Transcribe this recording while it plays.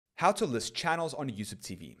How to list channels on YouTube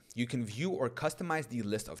TV. You can view or customize the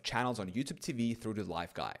list of channels on YouTube TV through the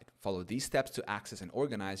live guide. Follow these steps to access and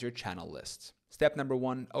organize your channel lists. Step number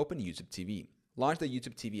 1, open YouTube TV. Launch the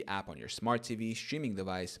YouTube TV app on your smart TV, streaming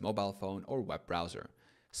device, mobile phone, or web browser.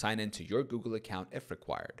 Sign in to your Google account if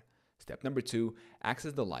required. Step number 2,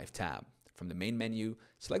 access the Live tab. From the main menu,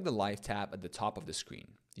 select the Live tab at the top of the screen.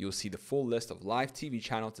 You'll see the full list of live TV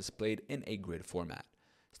channels displayed in a grid format.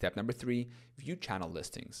 Step number 3, view channel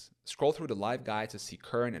listings. Scroll through the live guide to see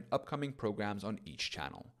current and upcoming programs on each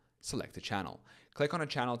channel. Select a channel. Click on a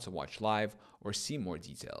channel to watch live or see more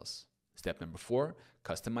details. Step number 4,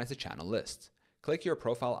 customize the channel list. Click your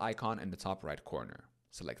profile icon in the top right corner.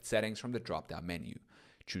 Select settings from the drop-down menu.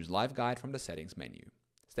 Choose live guide from the settings menu.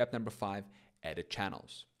 Step number 5, edit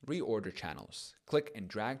channels. Reorder channels. Click and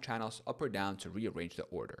drag channels up or down to rearrange the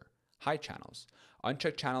order. Hide channels.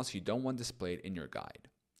 Uncheck channels you don't want displayed in your guide.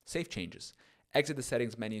 Save changes. Exit the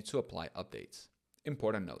settings menu to apply updates.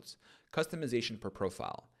 Important notes. Customization per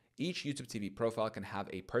profile. Each YouTube TV profile can have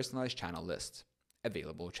a personalized channel list.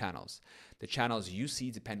 Available channels. The channels you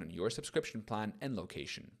see depend on your subscription plan and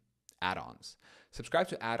location. Add-ons. Subscribe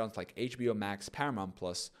to add-ons like HBO Max, Paramount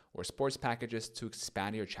Plus, or sports packages to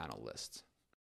expand your channel list.